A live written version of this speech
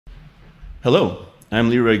Hello, I'm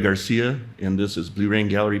Leroy Garcia, and this is Blue Rain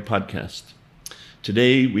Gallery Podcast.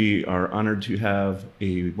 Today, we are honored to have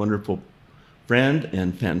a wonderful friend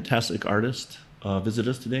and fantastic artist visit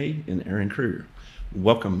us today in Erin Currier.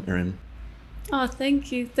 Welcome, Erin. Oh,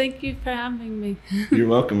 thank you. Thank you for having me. You're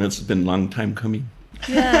welcome. It's been a long time coming.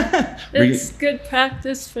 Yeah, it's good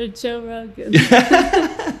practice for Joe Rogan.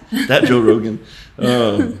 That Joe Rogan.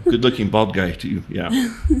 Good-looking bald guy, too.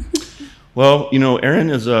 Yeah. Well, you know, Erin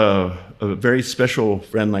is a very special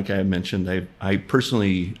friend, like I mentioned. I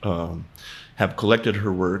personally have collected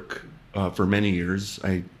her work for many years.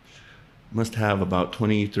 I must have about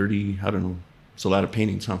 20, 30, I don't know. It's a lot of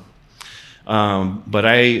paintings, huh? But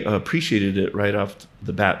I appreciated it right off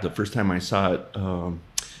the bat the first time I saw it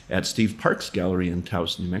at Steve Park's gallery in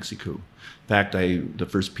Taos, New Mexico. In fact, the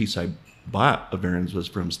first piece I bought of Erin's was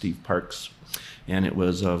from Steve Park's, and it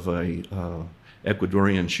was of a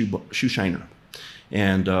Ecuadorian shoe shiner.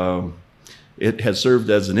 And it has served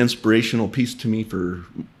as an inspirational piece to me for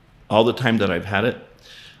all the time that I've had it.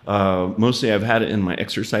 Mostly I've had it in my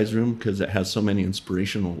exercise room because it has so many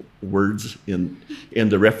inspirational words in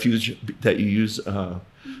the refuge that you use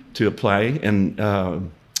to apply.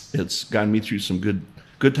 And it's gotten me through some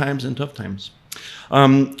good times and tough times.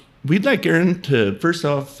 We'd like Erin to first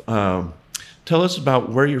off tell us about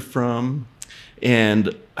where you're from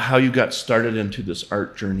and how you got started into this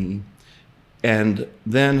art journey, and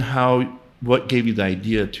then what gave you the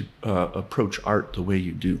idea to approach art the way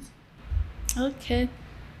you do. Okay.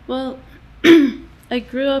 Well, I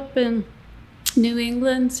grew up in New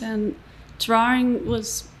England, and drawing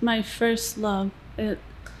was my first love.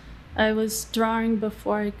 I was drawing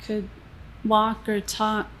before I could walk or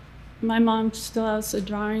talk. My mom still has a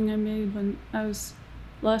drawing I made when I was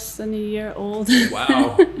less than a year old.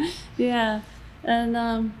 Wow. Yeah. And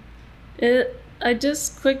I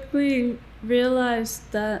just quickly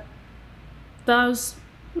realized that was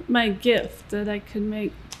my gift, that I could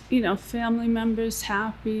make, family members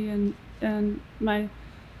happy and my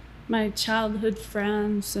childhood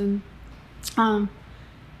friends. And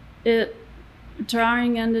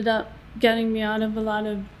drawing ended up getting me out of a lot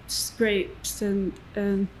of scrapes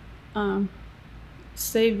and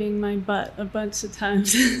saving my butt a bunch of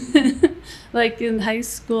times. Like in high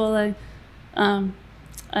school,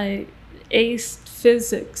 I aced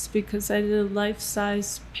physics because I did a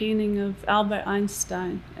life-size painting of Albert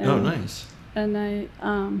Einstein. Oh, nice. And I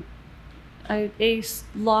aced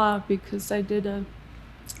law because I did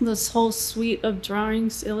this whole suite of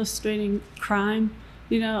drawings illustrating crime,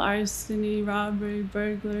 arson, robbery,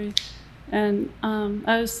 burglary. And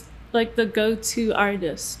I was like the go-to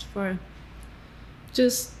artist for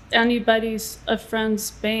just a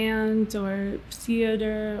friend's band or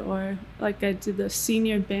theater, or like I did the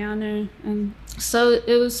senior banner. And so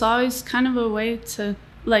it was always kind of a way to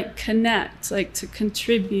like connect, like to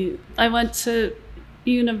contribute. I went to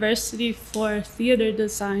university for theater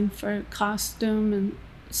design, for costume and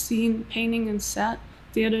scene painting and set,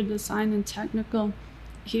 theater design and technical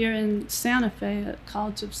here in Santa Fe at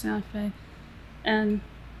College of Santa Fe. And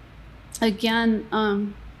again,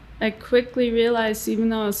 I quickly realized, even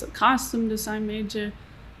though I was a costume design major,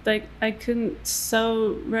 like I couldn't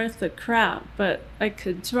sew worth a crap, but I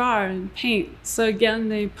could draw and paint. So again,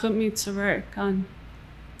 they put me to work on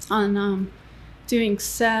doing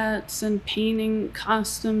sets and painting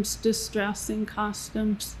costumes, distressing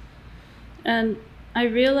costumes. And I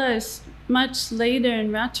realized much later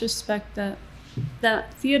in retrospect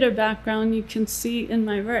that theater background you can see in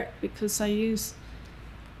my work, because I use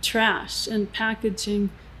trash and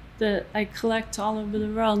packaging that I collect all over the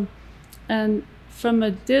world. And from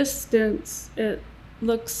a distance, it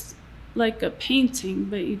looks like a painting,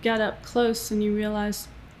 but you get up close and you realize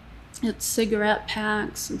it's cigarette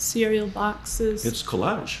packs and cereal boxes. It's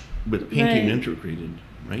collage with painting integrated,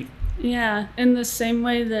 right? Yeah, in the same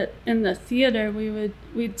way that in the theater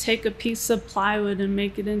we'd take a piece of plywood and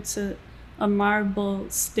make it into a marble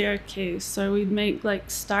staircase, or we'd make like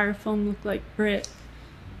styrofoam look like brick.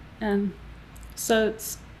 And so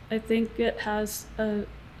I think it has a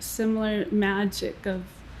similar magic of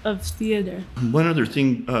theater. One other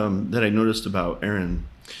thing that I noticed about Erin,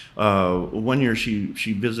 one year she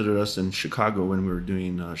visited us in Chicago when we were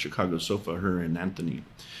doing Chicago Sofa, her and Anthony.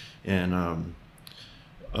 And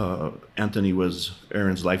Anthony was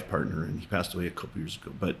Erin's life partner, and he passed away a couple years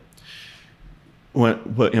ago. But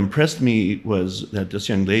what impressed me was that this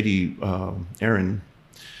young lady, Erin,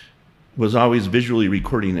 was always visually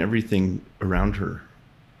recording everything around her.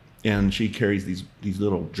 And she carries these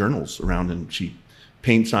little journals around, and she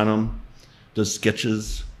paints on them, does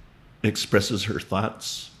sketches, expresses her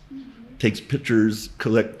thoughts, takes pictures,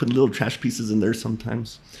 put little trash pieces in there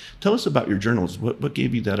sometimes. Tell us about your journals. What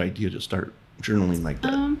gave you that idea to start journaling like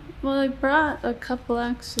that? Well, I brought a couple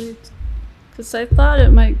actually, because I thought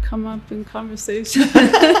it might come up in conversation.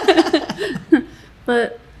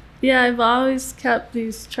 But yeah, I've always kept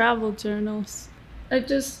these travel journals.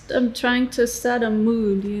 I'm trying to set a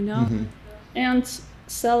mood, and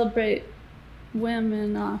celebrate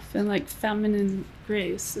women often, like feminine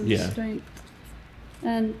grace and strength.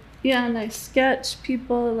 And and I sketch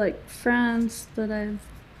people like friends that I've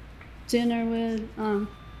dinner with,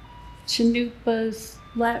 Chanupa's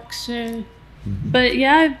lecture. But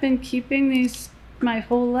yeah, I've been keeping these my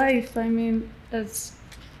whole life. I mean, as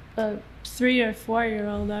a 3 or 4 year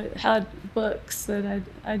old, I had books that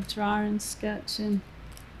I'd draw and sketch in.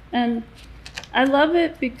 And I love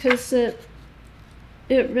it because it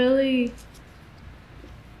really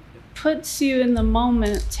puts you in the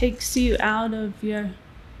moment, takes you out of your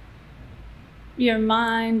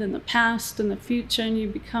mind and the past and the future, and you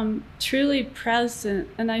become truly present.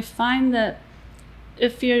 And I find that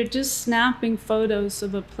if you're just snapping photos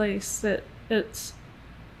of a place, that it's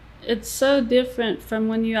so different from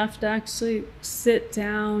when you have to actually sit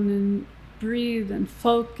down and breathe and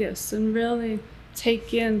focus and really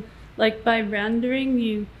take in. Like by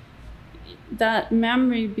rendering, that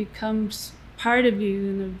memory becomes part of you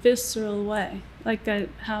in a visceral way. Like I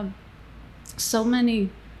have so many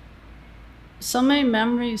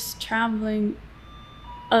memories traveling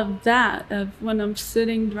of when I'm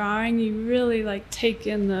sitting drawing. You really like take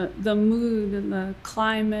in the mood and the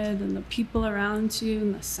climate and the people around you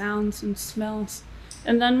and the sounds and smells.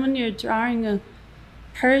 And then when you're drawing a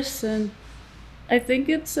person, I think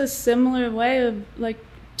it's a similar way of like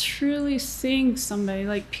truly seeing somebody.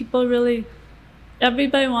 Like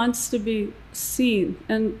everybody wants to be seen.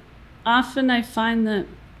 And often I find that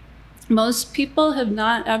most people have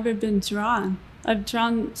not ever been drawn. I've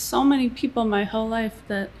drawn so many people my whole life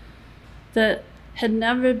that had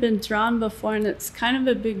never been drawn before, and it's kind of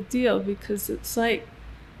a big deal because it's like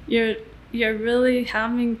you're really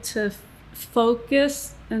having to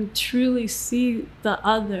focus and truly see the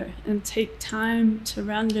other and take time to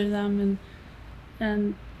render them,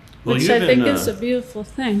 and which I think is a beautiful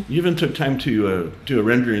thing. You even took time to do a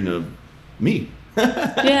rendering of me.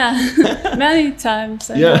 Yeah, many times.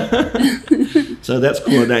 So that's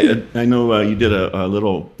cool. And I know you did a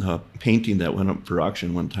little painting that went up for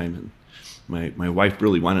auction one time, and my wife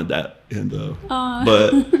really wanted that. And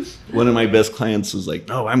but one of my best clients was like,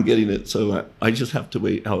 "No, I'm getting it." So I just have to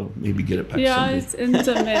wait. I'll maybe get it back someday. Yeah, it's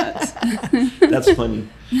intimate. That's funny.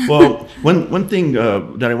 Well, one thing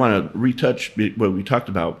that I want to retouch what we talked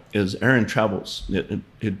about is Erin travels.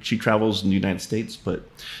 She travels in the United States, but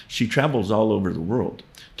she travels all over the world.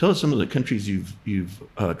 Tell us some of the countries you've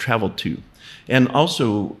traveled to, and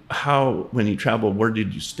also how, when you travel, where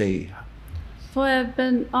did you stay? Boy, I've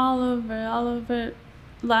been all over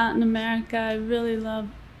Latin America. I really love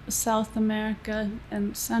South America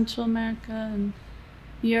and Central America and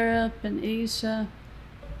Europe and Asia.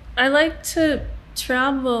 I like to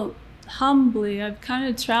travel humbly. I've kind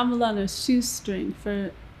of traveled on a shoestring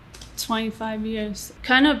for 25 years.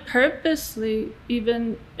 Kind of purposely,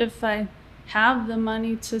 even if I have the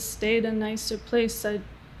money to stay at a nicer place,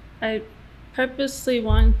 I purposely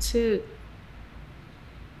want to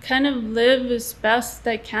kind of live as best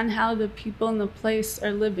I can how the people in the place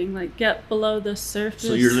are living, like get below the surface.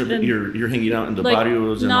 So you're hanging out in the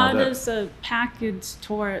barrios and all that? Not as a package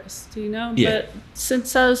tourist, Yeah. But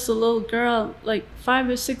since I was a little girl, like 5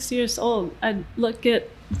 or 6 years old, I'd look at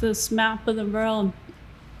this map of the world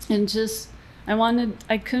and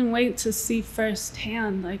I couldn't wait to see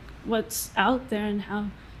firsthand like what's out there and how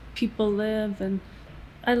people live. And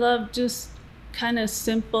I love just kind of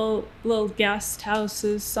simple little guest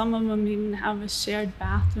houses. Some of them even have a shared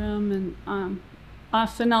bathroom, and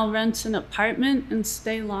often I'll rent an apartment and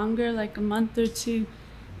stay longer, like a month or two,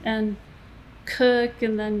 and cook,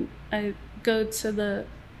 and then I go to the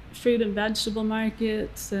fruit and vegetable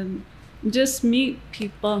markets and just meet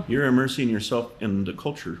people. You're immersing yourself in the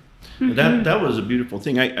culture. Mm-hmm. That was a beautiful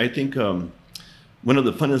thing. I think one of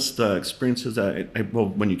the funnest experiences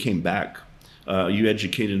when you came back, you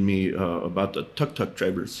educated me about the tuk-tuk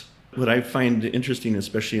drivers. What I find interesting,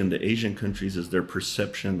 especially in the Asian countries, is their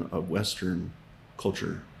perception of Western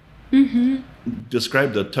culture. Mm-hmm.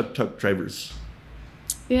 Describe the tuk-tuk drivers.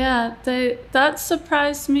 Yeah, that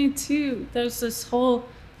surprised me too. There's this whole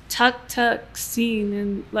tuk-tuk scene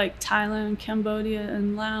in like Thailand, Cambodia,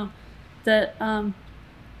 and Laos that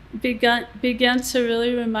began to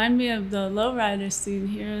really remind me of the lowrider scene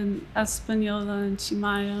here in Española and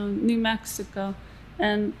Chimayo, New Mexico.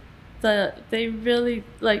 And they really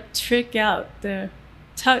like trick out their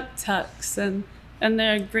tuk-tuks, and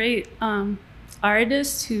they're great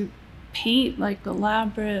artists who paint like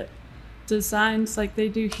elaborate designs like they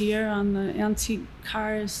do here on the antique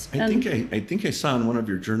cars. I think I saw in one of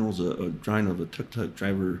your journals a drawing of a tuk-tuk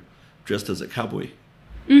driver dressed as a cowboy.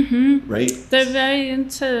 Mm-hmm. Right? They're very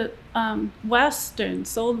into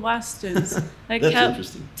westerns, old westerns. I That's kept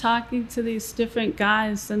interesting. talking to these different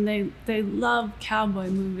guys, and they love cowboy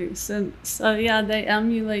movies, and so yeah, they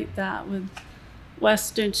emulate that with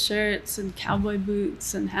western shirts and cowboy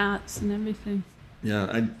boots and hats and everything.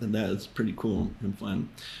 Yeah, that's pretty cool and fun.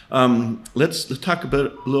 Let's talk a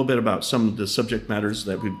little bit about some of the subject matters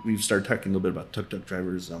that we've started talking a little bit about tuk-tuk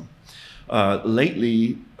drivers.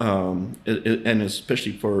 Lately, and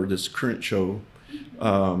especially for this current show,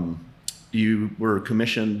 you were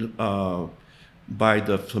commissioned by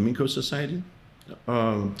the Flamenco Society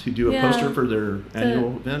to do a poster for their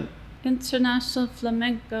annual event. International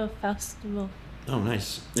Flamenco Festival. Oh,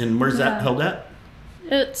 nice. And where's that held at?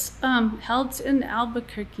 It's held in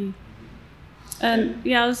Albuquerque. And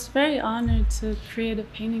I was very honored to create a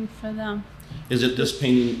painting for them. Is it this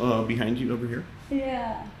painting behind you over here?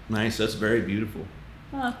 Yeah. Nice. That's very beautiful.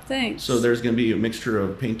 Oh, thanks. So there's going to be a mixture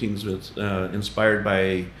of paintings with inspired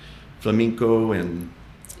by flamenco and...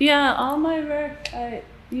 Yeah, all my work, I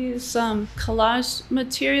use collage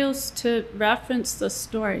materials to reference the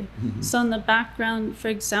story. Mm-hmm. So in the background, for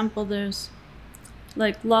example, there's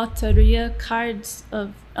like Loteria cards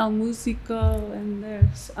of El Musico, and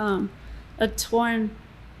there's a torn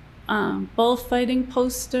bullfighting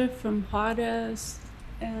poster from Juarez,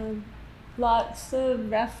 and lots of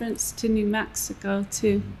reference to New Mexico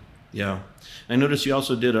too. Yeah, I noticed you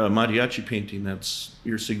also did a mariachi painting. That's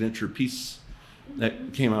your signature piece.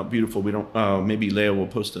 That came out beautiful. We don't. Maybe Leah will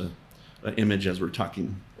post an image as we're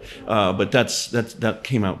talking. But that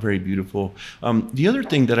came out very beautiful. The other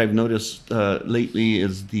thing that I've noticed lately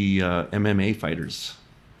is the MMA fighters.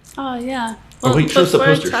 Oh yeah. Well, wait, show us the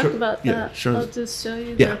poster. Before I talk about that, I'll just show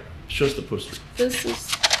you. Yeah, show us the poster. This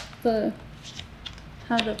is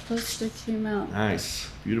how the poster came out. Nice,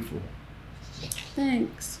 beautiful.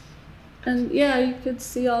 Thanks. And yeah, you could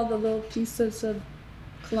see all the little pieces of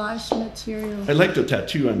collage material. I like the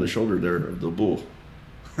tattoo on the shoulder there of the bull.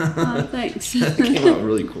 Oh, thanks. It came out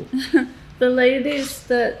really cool. The ladies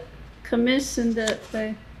that commissioned it,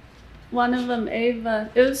 one of them, Ava,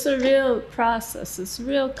 it was a real process. It's a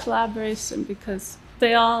real collaboration because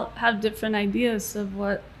they all have different ideas of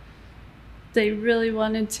what they really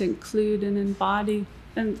wanted to include and embody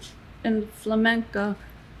in flamenco.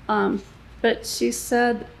 But she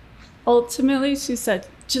said, ultimately,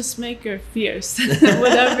 just make her fierce,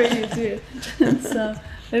 whatever you do. And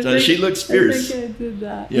so she looks fierce. I think I did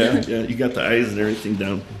that. Yeah, you got the eyes and everything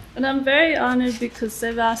down. And I'm very honored because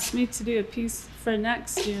they've asked me to do a piece for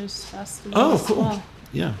next year's festival. Oh, cool. Well.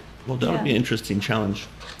 Yeah, well, that would be an interesting challenge.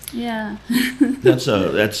 Yeah.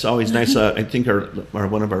 That's always nice. I think our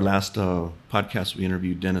one of our last podcasts we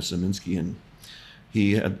interviewed Dennis Zeminski, and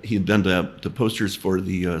he had done the posters for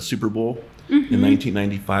the Super Bowl in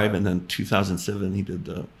 1995, and then 2007 he did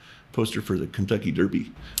the poster for the Kentucky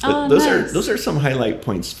Derby. But those are some highlight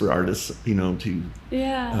points for artists, to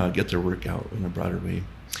get their work out in a broader way.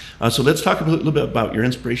 So let's talk a little bit about your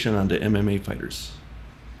inspiration on the MMA fighters.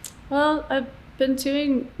 Well, I've been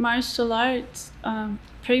doing martial arts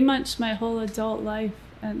pretty much my whole adult life,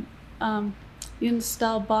 and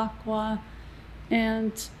Yin-style Bakwa,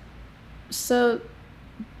 and so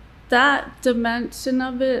that dimension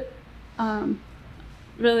of it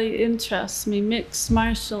really interests me. Mixed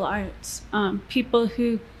martial arts, people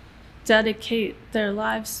who dedicate their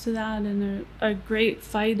lives to that and are great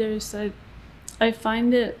fighters. I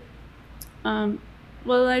find it, I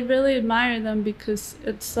really admire them because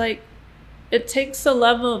it's like, it takes a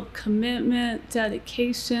level of commitment,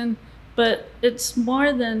 dedication, but it's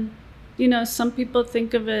more than, some people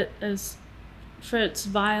think of it as for its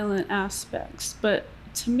violent aspects, but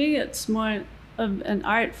to me it's more of an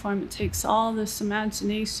art form. It takes all this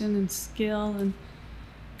imagination and skill and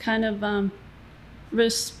kind of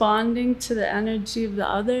responding to the energy of the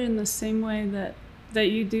other in the same way that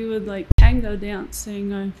you do with like tango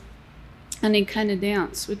dancing or any kind of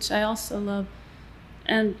dance, which I also love.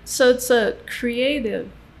 And so it's a creative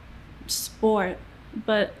sport,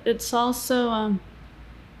 but it's also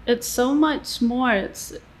it's so much more.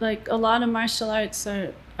 It's like a lot of martial arts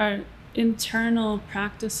are internal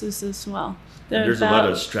practices as well. There's a lot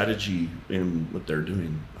of strategy in what they're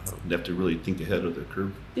doing. They have to really think ahead of the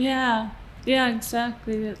curve. Yeah,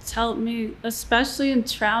 exactly. It's helped me, especially in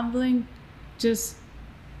traveling, just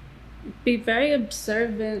be very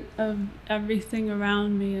observant of everything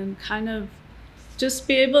around me and kind of just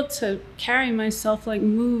be able to carry myself, like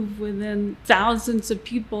move within thousands of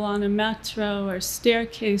people on a metro or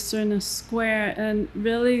staircase or in a square, and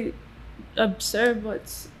really observe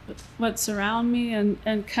what's around me,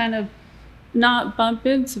 and kind of not bump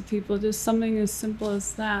into people. Just something as simple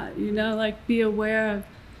as that, you know, like be aware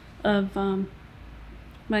of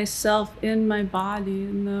myself in my body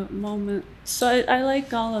in the moment. So I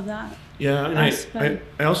like all of that. Yeah, and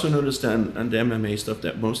I also noticed on the MMA stuff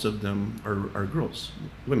that most of them are girls,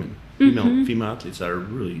 women, female athletes that are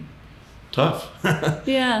really tough.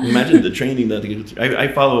 Yeah. Imagine the training that they go through. I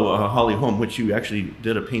follow Holly Holm, which you actually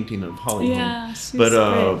did a painting of Holly Holm. Yeah, she's but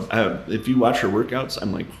great. if you watch her workouts,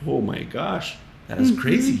 I'm like, oh my gosh, that is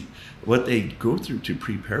crazy what they go through to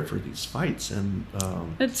prepare for these fights. And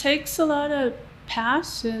it takes a lot of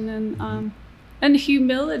passion and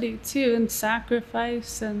humility too, and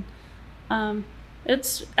sacrifice, and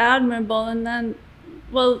it's admirable. And then,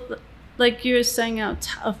 well, like you were saying, how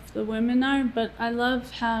tough the women are, but I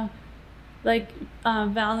love how, like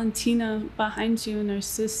Valentina behind you and her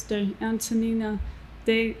sister Antonina,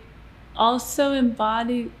 they also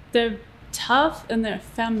embody, they're tough and they're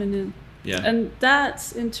feminine. Yeah. And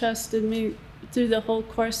that's interested me through the whole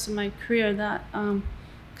course of my career, that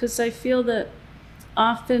because I feel that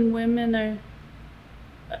often women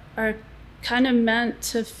are kind of meant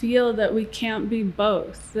to feel that we can't be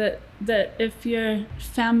both, that if you're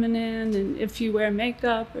feminine and if you wear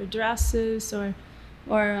makeup or dresses or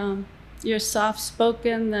you're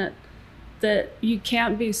soft-spoken, that you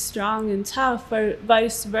can't be strong and tough, or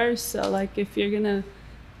vice versa. Like if you're gonna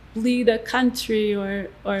lead a country or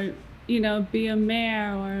you know, be a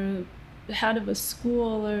mayor or head of a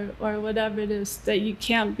school or whatever it is, that you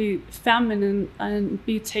can't be feminine and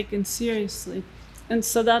be taken seriously. And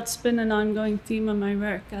so that's been an ongoing theme of my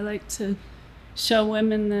work. I like to show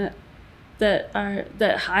women that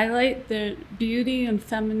highlight their beauty and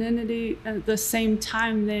femininity, and at the same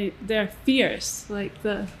time they're fierce, like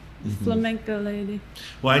the flamenco lady.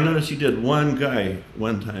 Well, I noticed you did one guy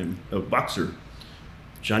one time, a boxer,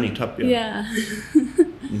 Johnny Tapia. Yeah.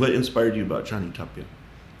 What inspired you about Johnny Tapia?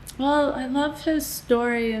 Well, I love his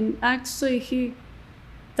story, and actually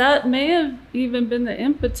that may have even been the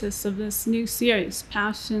impetus of this new series,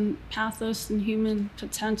 Passion, Pathos, and Human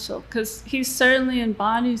Potential, because he certainly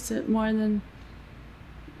embodies it more than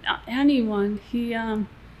anyone.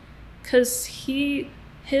 Because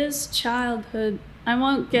his childhood, I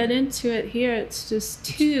won't get into it here, it's just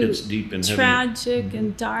too it's deep and tragic heavy.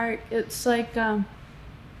 and dark. It's like the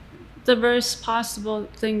worst possible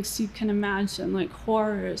things you can imagine, like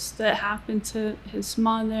horrors that happened to his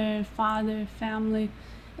mother, father, family.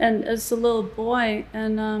 And as a little boy,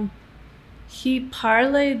 and he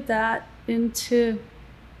parlayed that into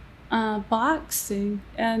boxing,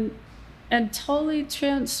 and totally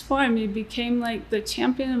transformed. He became like the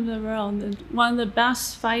champion of the world and one of the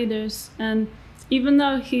best fighters. And even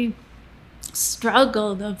though he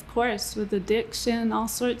struggled, of course, with addiction, all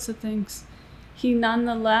sorts of things, he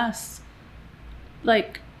nonetheless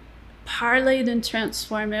like parlayed and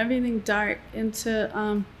transformed everything dark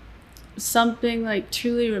into something like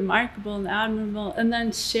truly remarkable and admirable, and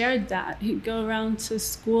then shared that. He'd go around to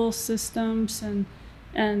school systems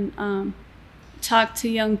and talk to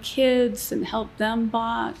young kids and help them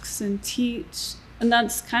box and teach. And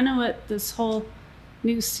that's kind of what this whole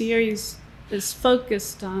new series is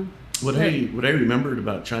focused on. What I remembered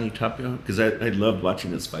about Johnny Tapia, because I loved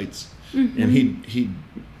watching his fights, and he'd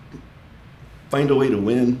find a way to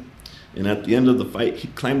win, and at the end of the fight,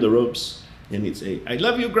 he'd climb the ropes, and he'd say, "I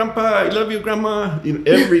love you, Grandpa. I love you, Grandma," you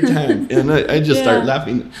know, every time. And I just started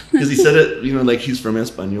laughing because he said it, you know, like he's from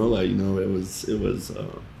Española. You know, it was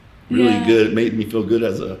really good. It made me feel good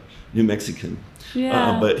as a New Mexican.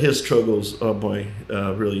 Yeah. But his struggles, oh boy,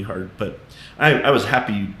 really hard. But I was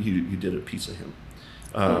happy you did a piece of him.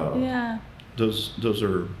 Those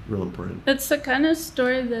are real important. It's the kind of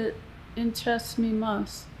story that interests me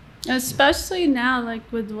most, especially now,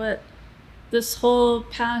 like with what this whole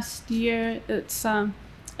past year,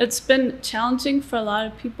 it's been challenging for a lot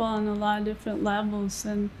of people on a lot of different levels,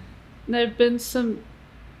 and there have been some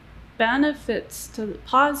benefits to the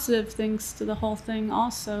positive things to the whole thing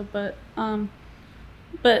also, but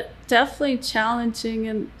definitely challenging.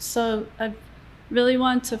 And so I really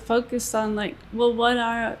want to focus on, like, well, what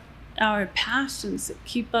are our passions that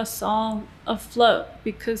keep us all afloat?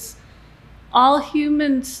 Because all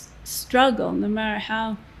humans struggle, no matter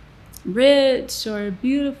how rich or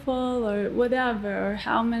beautiful or whatever, or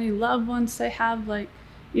how many loved ones they have. Like,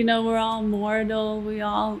 you know, we're all mortal. We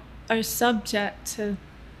all are subject to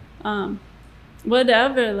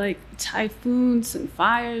whatever, like typhoons and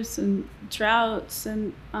fires and droughts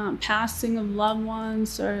and passing of loved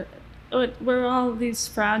ones, or we're all these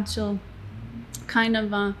fragile kind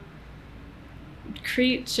of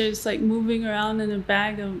creatures, like moving around in a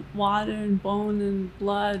bag of water and bone and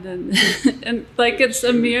blood, and and like it's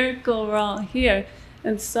a miracle we're all here.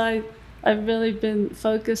 And so I've really been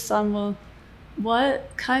focused on, well, what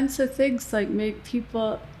kinds of things like make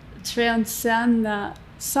people transcend that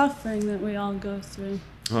suffering that we all go through.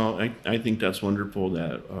 Well, I think that's wonderful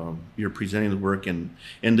that you're presenting the work, and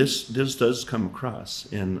this does come across,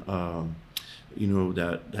 and you know,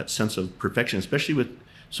 that sense of perfection, especially with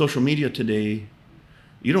social media today.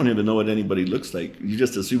 You don't even know what anybody looks like. You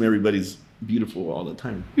just assume everybody's beautiful all the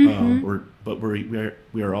time. But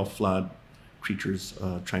we are all flawed creatures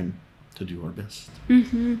trying to do our best.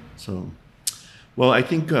 So, well, I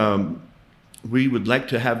think we would like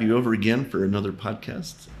to have you over again for another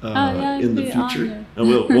podcast in the future. And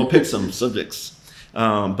we'll pick some subjects.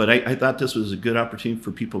 But I thought this was a good opportunity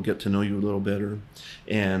for people to get to know you a little better.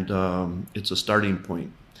 And it's a starting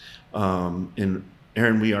point. And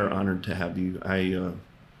Erin, we are honored to have you. I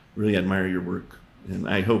really admire your work. And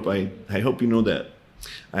I hope you know that.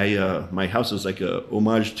 My house is like a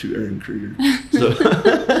homage to Erin Currier.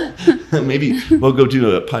 So maybe we'll go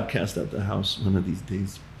do a podcast at the house one of these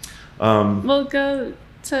days. We'll go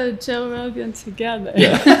to Joe Rogan together.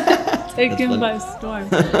 Yeah. Take him by storm.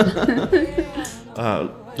 I'd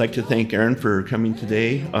like to thank Erin for coming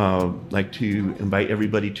today. I'd like to invite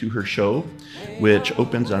everybody to her show, which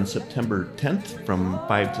opens on September 10th from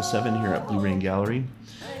 5 to 7 here at Blue Rain Gallery.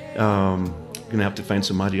 Gonna have to find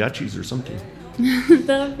some mariachis or something.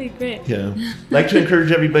 That would be great. Yeah. I'd like to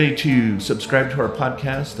encourage everybody to subscribe to our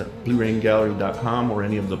podcast at blueraingallery.com or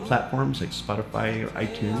any of the platforms like Spotify or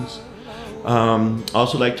iTunes.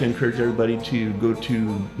 Also like to encourage everybody to go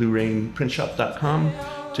to bluerainprintshop.com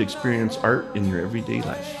to experience art in your everyday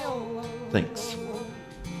life. Thanks.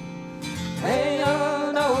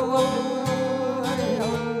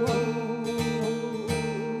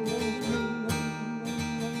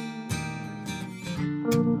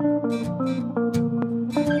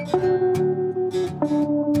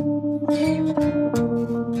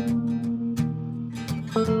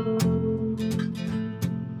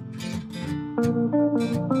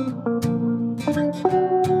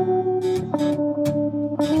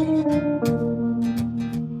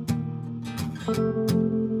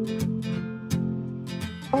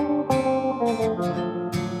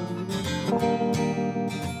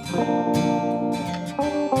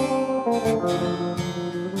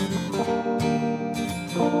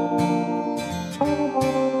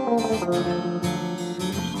 Thank you.